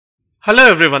Hello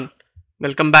everyone,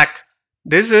 welcome back.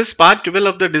 This is part 12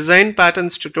 of the design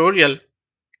patterns tutorial.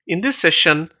 In this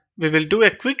session, we will do a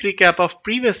quick recap of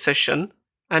previous session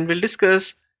and will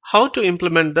discuss how to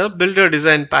implement the builder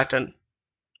design pattern.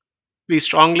 We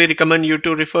strongly recommend you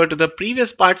to refer to the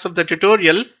previous parts of the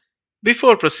tutorial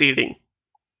before proceeding.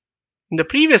 In the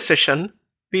previous session,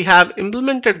 we have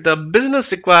implemented the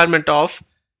business requirement of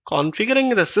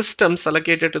configuring the systems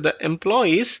allocated to the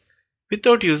employees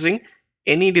without using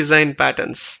any design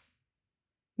patterns.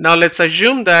 Now let's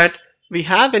assume that we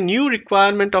have a new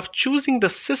requirement of choosing the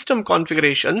system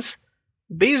configurations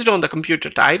based on the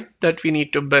computer type that we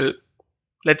need to build.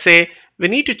 Let's say we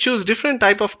need to choose different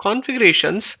type of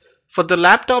configurations for the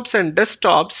laptops and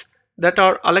desktops that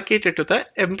are allocated to the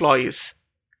employees.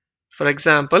 For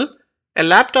example, a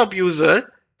laptop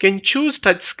user can choose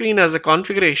touchscreen as a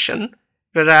configuration,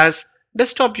 whereas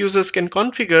desktop users can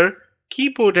configure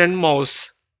keyboard and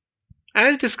mouse.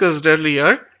 As discussed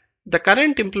earlier, the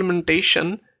current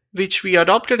implementation which we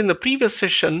adopted in the previous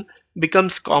session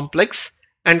becomes complex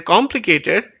and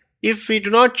complicated if we do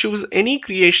not choose any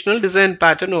creational design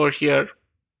pattern over here.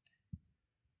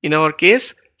 In our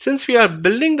case, since we are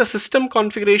building the system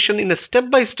configuration in a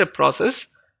step-by-step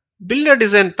process, build a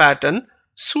design pattern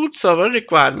suits our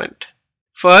requirement.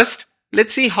 First,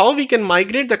 let's see how we can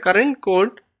migrate the current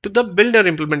code to the builder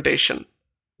implementation.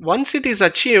 Once it is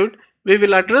achieved, we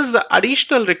will address the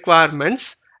additional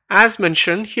requirements as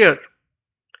mentioned here.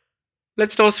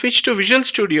 Let's now switch to Visual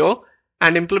Studio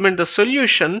and implement the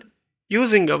solution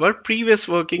using our previous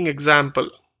working example.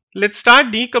 Let's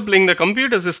start decoupling the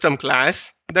computer system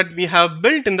class that we have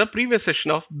built in the previous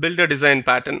session of builder design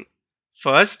pattern.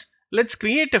 First, let's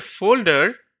create a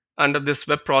folder under this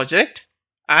web project,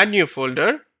 add new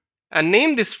folder, and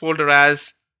name this folder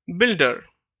as builder.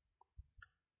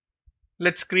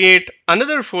 Let's create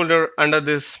another folder under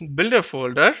this builder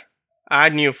folder,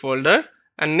 add new folder,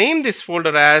 and name this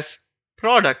folder as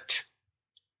product.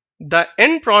 The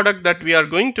end product that we are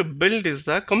going to build is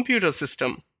the computer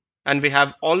system, and we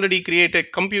have already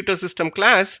created computer system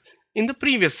class in the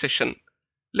previous session.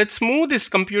 Let's move this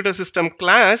computer system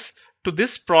class to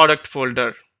this product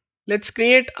folder. Let's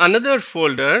create another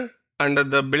folder under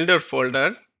the builder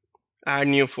folder, add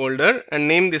new folder, and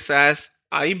name this as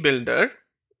iBuilder,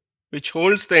 which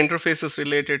holds the interfaces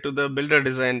related to the builder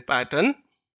design pattern.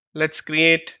 Let's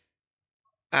create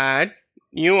add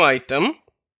new item,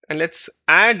 and let's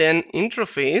add an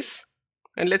interface,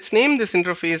 and let's name this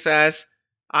interface as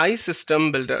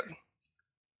iSystem Builder.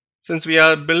 Since we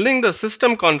are building the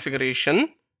system configuration,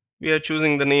 we are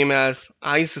choosing the name as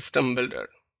iSystem Builder.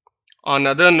 On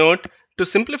another note, to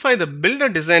simplify the builder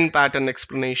design pattern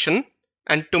explanation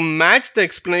and to match the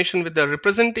explanation with the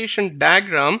representation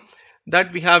diagram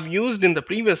that we have used in the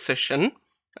previous session,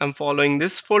 I'm following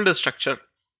this folder structure.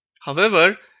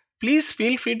 However, please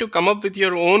feel free to come up with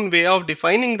your own way of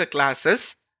defining the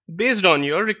classes based on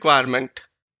your requirement.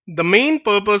 The main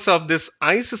purpose of this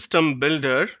iSystem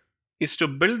Builder is to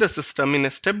build the system in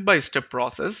a step-by-step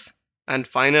process, and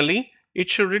finally, it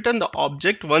should return the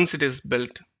object once it is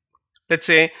built. Let's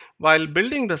say while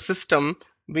building the system,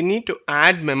 we need to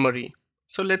add memory.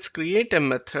 So let's create a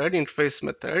method, interface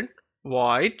method,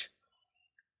 void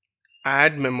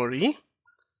add memory.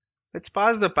 Let's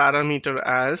pass the parameter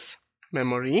as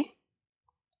memory.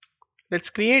 Let's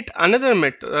create another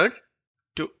method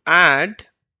to add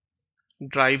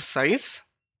drive size,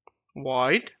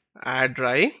 void add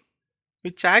drive,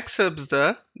 which accepts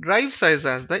the drive size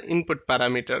as the input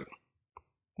parameter.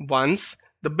 Once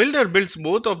the builder builds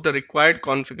both of the required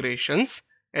configurations,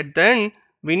 at the end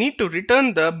we need to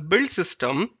return the build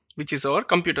system, which is our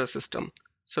computer system.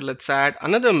 So let's add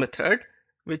another method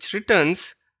which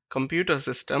returns computer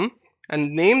system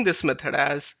and name this method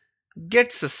as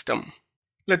getSystem.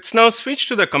 Let's now switch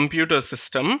to the computer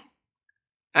system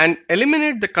and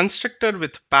eliminate the constructor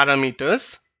with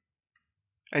parameters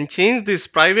and change these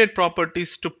private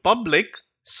properties to public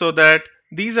so that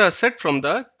these are set from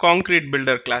the concrete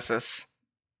builder classes.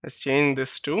 Let's change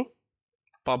this to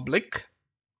public.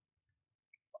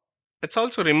 Let's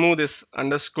also remove this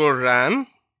underscore RAM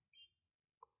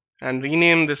and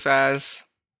rename this as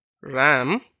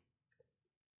RAM,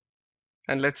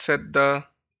 and let's set the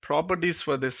properties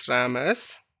for this RAM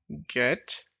as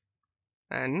get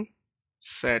and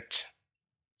set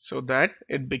so that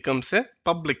it becomes a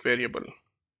public variable.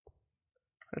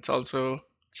 Let's also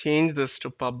change this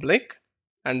to public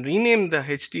and rename the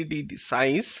HDD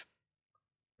size,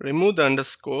 remove the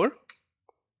underscore,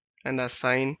 and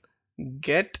assign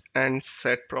get and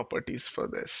set properties for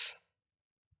this.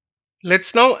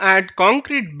 Let's now add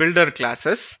concrete builder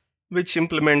classes which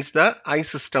implements the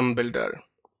iSystem Builder.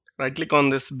 Right click on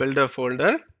this builder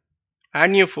folder, add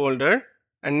new folder,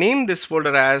 and name this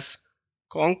folder as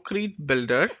concrete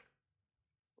builder.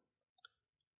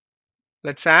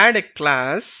 Let's add a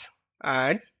class,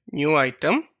 add new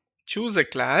item, choose a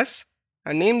class,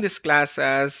 and name this class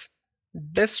as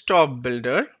desktop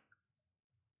builder.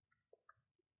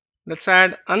 Let's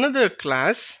add another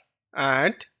class,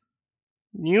 add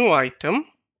new item,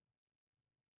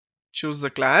 choose the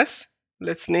class.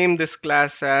 Let's name this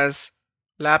class as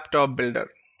laptop builder.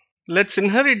 Let's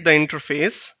inherit the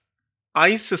interface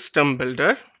iSystem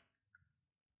builder.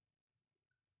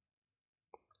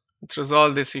 Let's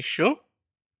resolve this issue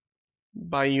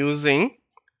by using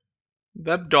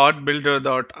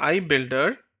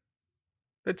web.builder.iBuilder.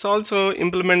 Let's also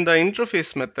implement the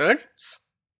interface methods.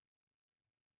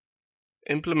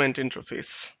 Implement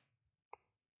interface.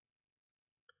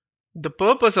 The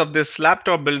purpose of this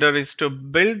laptop builder is to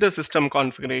build the system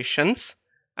configurations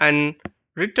and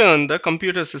return the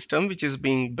computer system which is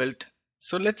being built.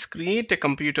 So let's create a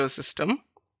computer system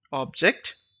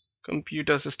object, and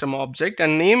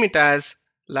name it as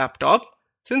laptop,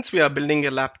 since we are building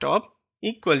a laptop,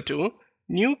 equal to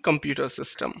new computer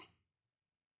system.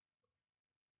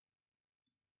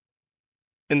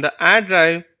 In the add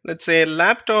drive, let's say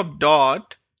laptop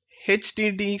dot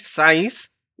HDD size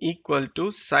equal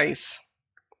to size.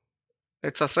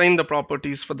 Let's assign the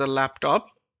properties for the laptop.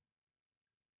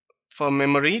 For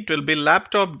memory, it will be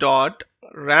laptop dot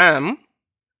RAM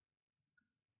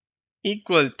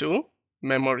equal to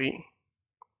memory.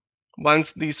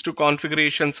 Once these two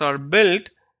configurations are built,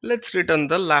 let's return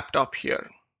the laptop here.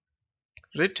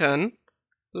 Return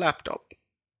laptop.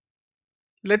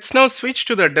 Let's now switch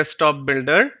to the desktop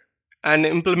builder and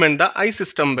implement the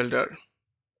iSystem builder.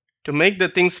 To make the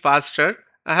things faster,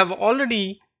 I have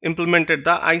already implemented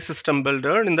the iSystem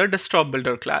builder in the desktop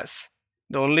builder class.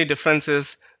 The only difference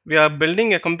is we are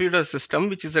building a computer system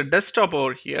which is a desktop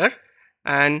over here,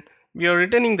 and we are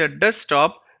returning the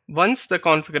desktop once the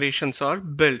configurations are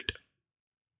built.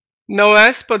 Now,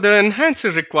 as per the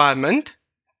enhancer requirement,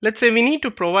 let's say we need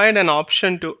to provide an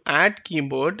option to add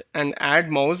keyboard and add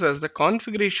mouse as the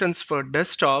configurations for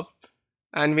desktop,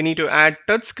 and we need to add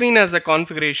touchscreen as the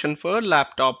configuration for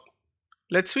laptop.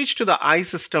 Let's switch to the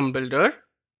iSystem builder.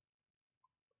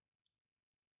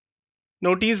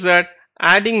 Notice that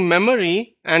adding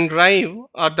memory and drive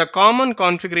are the common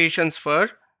configurations for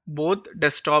both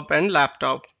desktop and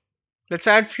laptop. Let's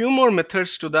add few more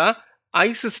methods to the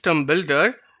iSystem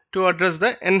builder to address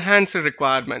the enhancer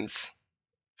requirements.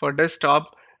 For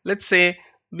desktop, let's say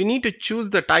we need to choose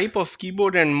the type of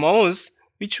keyboard and mouse,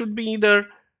 which should be either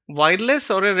wireless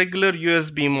or a regular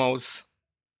USB mouse.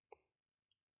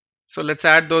 So let's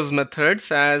add those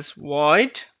methods as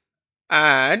void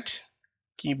add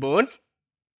keyboard,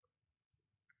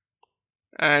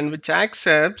 and which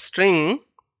accepts string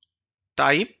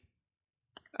type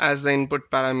as the input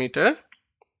parameter.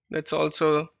 Let's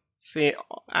also say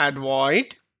add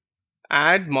void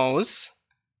add mouse,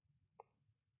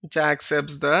 which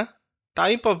accepts the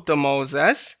type of the mouse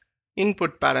as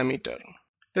input parameter.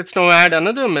 Let's now add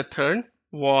another method,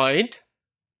 void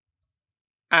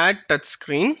add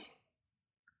touchscreen,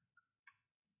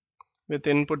 with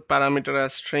input parameter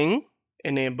as string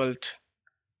enabled.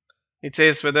 It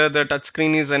says whether the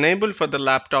touchscreen is enabled for the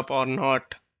laptop or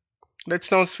not.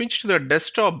 Let's now switch to the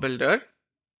desktop builder,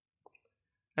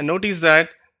 and notice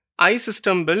that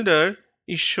iSystem builder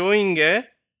is showing a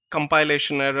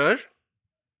compilation error.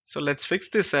 So let's fix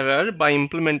this error by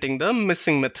implementing the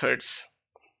missing methods.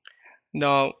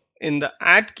 Now in the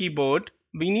add keyboard,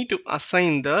 we need to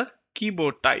assign the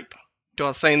keyboard type. To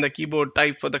assign the keyboard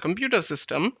type for the computer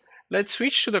system, let's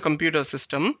switch to the computer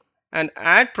system and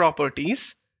add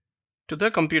properties to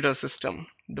the computer system.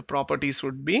 The properties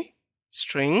would be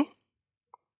string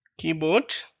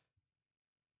keyboard,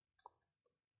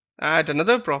 add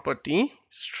another property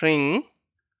string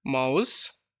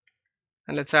mouse,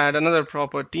 and let's add another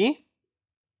property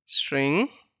string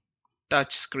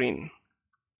touchscreen.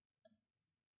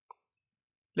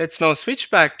 Let's now switch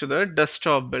back to the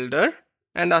desktop builder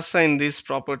and assign these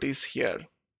properties here.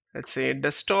 Let's say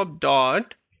desktop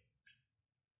dot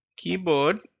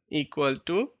keyboard equal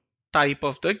to type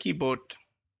of the keyboard.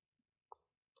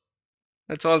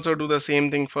 Let's also do the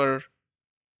same thing for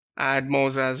add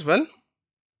mouse as well.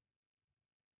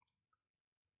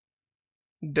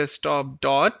 Desktop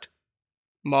dot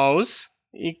mouse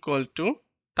equal to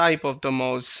type of the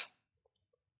mouse.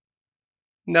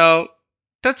 Now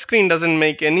touchscreen doesn't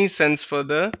make any sense for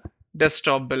the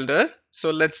desktop builder,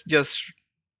 so let's just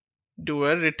do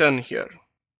a return here.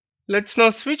 Let's now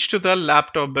switch to the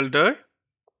laptop builder.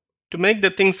 To make the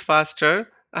things faster,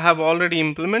 I have already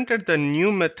implemented the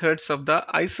new methods of the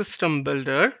iSystem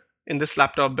builder in this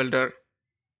laptop builder.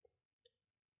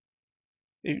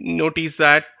 Notice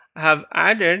that I have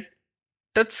added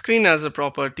touchscreen as a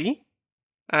property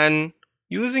and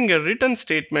using a return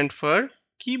statement for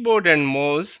keyboard and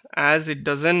mouse, as it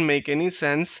doesn't make any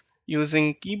sense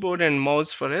using keyboard and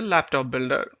mouse for a laptop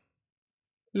builder.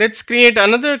 Let's create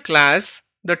another class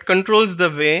that controls the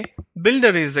way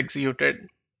builder is executed.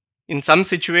 In some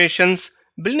situations,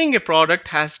 building a product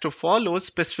has to follow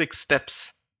specific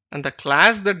steps, and the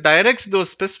class that directs those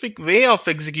specific way of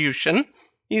execution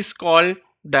is called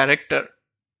director.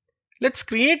 Let's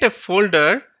create a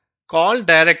folder called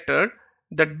director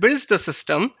that builds the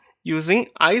system using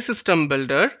iSystem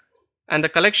builder and the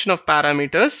collection of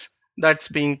parameters that's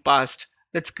being passed.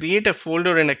 Let's create a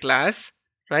folder in a class,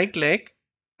 right click,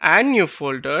 add new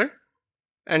folder,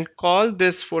 and call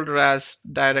this folder as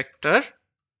director.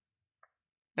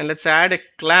 And let's add a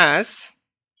class,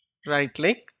 right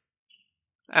click,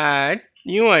 add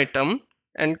new item,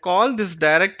 and call this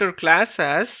director class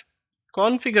as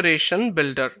configuration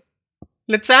builder.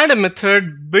 Let's add a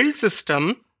method build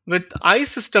system with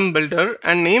iSystem builder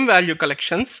and name value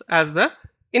collections as the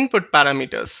input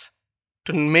parameters.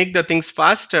 To make the things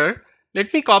faster,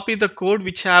 let me copy the code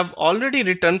which I have already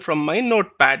written from my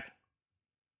notepad.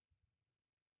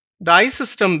 The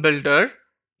iSystem builder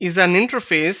is an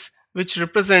interface which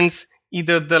represents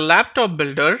either the laptop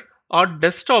builder or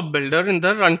desktop builder in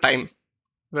the runtime,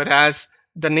 whereas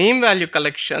the name value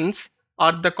collections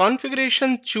are the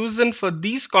configuration chosen for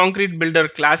these concrete builder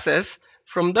classes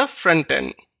from the front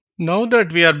end. Now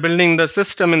that we are building the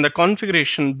system in the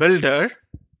configuration builder,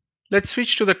 let's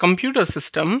switch to the computer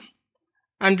system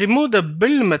and remove the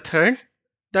build method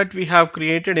that we have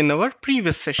created in our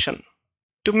previous session.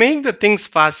 To make the things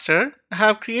faster, I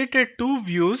have created two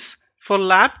views for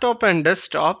laptop and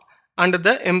desktop under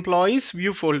the employees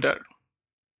view folder.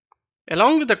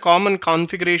 Along with the common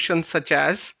configurations such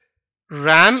as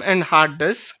RAM and hard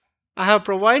disk, I have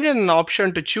provided an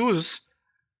option to choose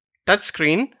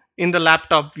touchscreen in the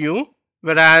laptop view,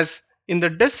 whereas in the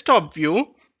desktop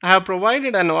view, I have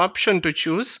provided an option to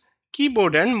choose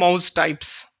keyboard and mouse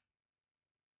types.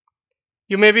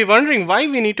 You may be wondering why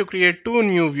we need to create two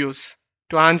new views.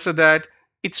 To answer that,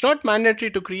 it's not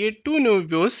mandatory to create two new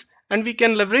views, and we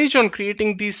can leverage on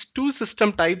creating these two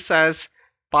system types as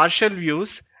partial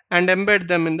views and embed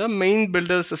them in the main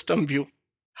builder system view.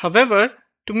 However,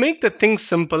 to make the things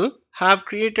simple, I have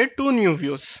created two new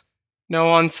views. Now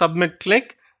on submit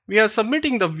click, we are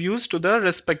submitting the views to the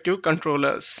respective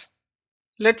controllers.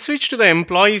 Let's switch to the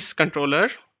employees controller.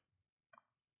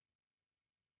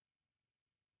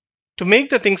 To make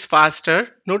the things faster,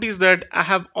 notice that I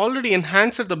have already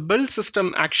enhanced the build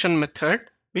system action method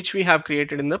which we have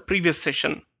created in the previous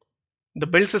session. The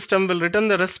build system will return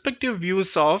the respective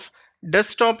views of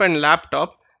desktop and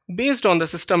laptop based on the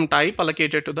system type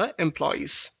allocated to the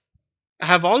employees. I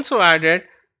have also added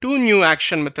two new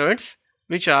action methods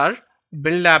which are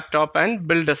build laptop and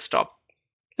build desktop.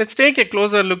 Let's take a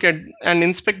closer look at and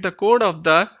inspect the code of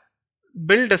the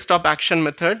build desktop action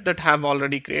method that I have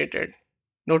already created.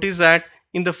 Notice that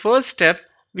in the first step,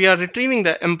 we are retrieving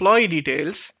the employee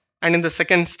details, and in the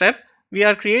second step, we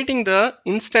are creating the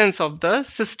instance of the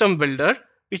system builder,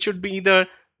 which should be either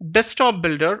desktop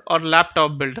builder or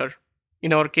laptop builder.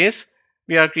 In our case,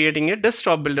 we are creating a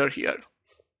desktop builder here.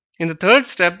 In the third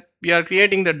step, we are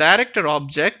creating the director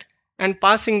object and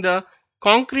passing the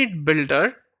concrete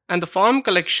builder and the form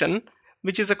collection,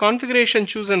 which is a configuration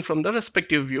chosen from the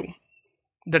respective view.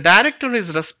 The director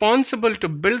is responsible to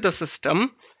build the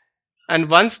system, and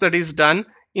once that is done,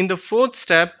 in the fourth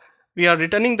step, we are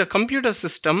returning the computer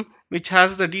system which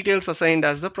has the details assigned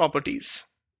as the properties.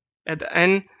 At the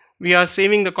end, we are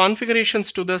saving the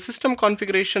configurations to the system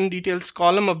configuration details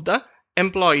column of the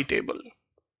employee table.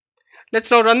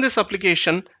 Let's now run this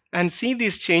application and see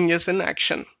these changes in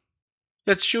action.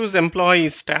 Let's choose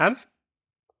Employees tab.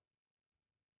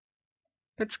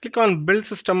 Let's click on Build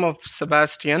System of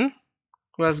Sebastian,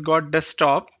 who has got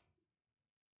desktop.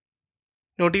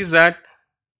 Notice that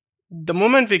the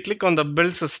moment we click on the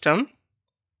build system,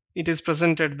 it is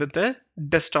presented with the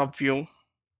desktop view.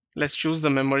 Let's choose the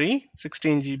memory,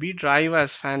 16 GB, drive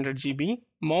as 500 GB,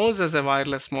 mouse as a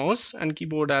wireless mouse, and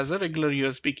keyboard as a regular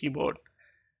USB keyboard.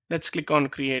 Let's click on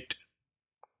create.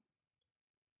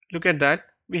 Look at that.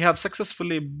 We have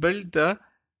successfully built the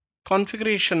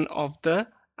configuration of the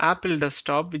Apple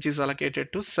desktop, which is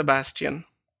allocated to Sebastian.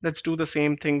 Let's do the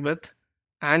same thing with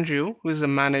Andrew, who is a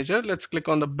manager. Let's click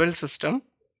on the build system.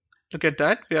 Look at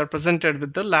that. We are presented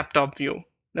with the laptop view.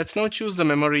 Let's now choose the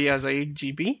memory as 8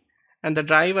 GB and the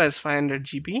drive as 500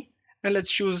 GB. And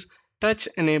let's choose touch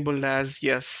enabled as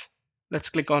yes. Let's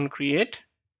click on create.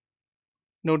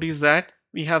 Notice that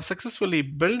we have successfully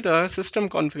built the system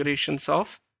configurations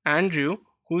of Andrew,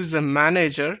 who is a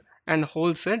manager and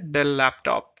holds a Dell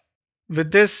laptop.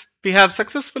 With this, we have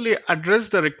successfully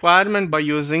addressed the requirement by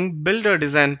using builder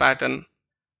design pattern.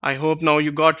 I hope now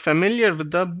you got familiar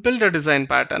with the builder design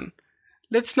pattern.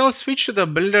 Let's now switch to the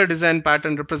builder design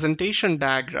pattern representation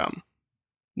diagram.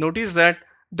 Notice that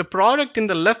the product in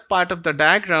the left part of the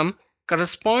diagram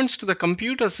corresponds to the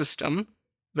computer system,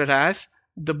 whereas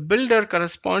the builder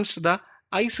corresponds to the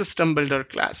iSystem Builder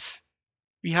class.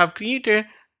 We have created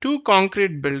two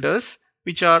concrete builders,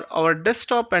 which are our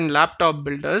desktop and laptop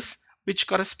builders, which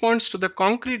corresponds to the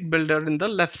concrete builder in the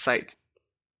left side.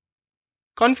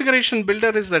 Configuration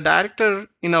builder is the director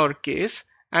in our case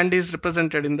and is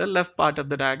represented in the left part of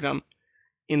the diagram.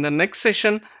 In the next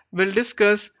session, we'll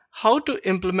discuss how to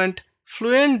implement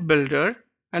Fluent Builder,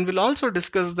 and we'll also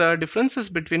discuss the differences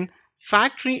between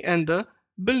factory and the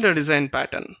builder design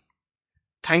pattern.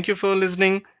 Thank you for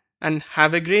listening and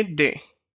have a great day.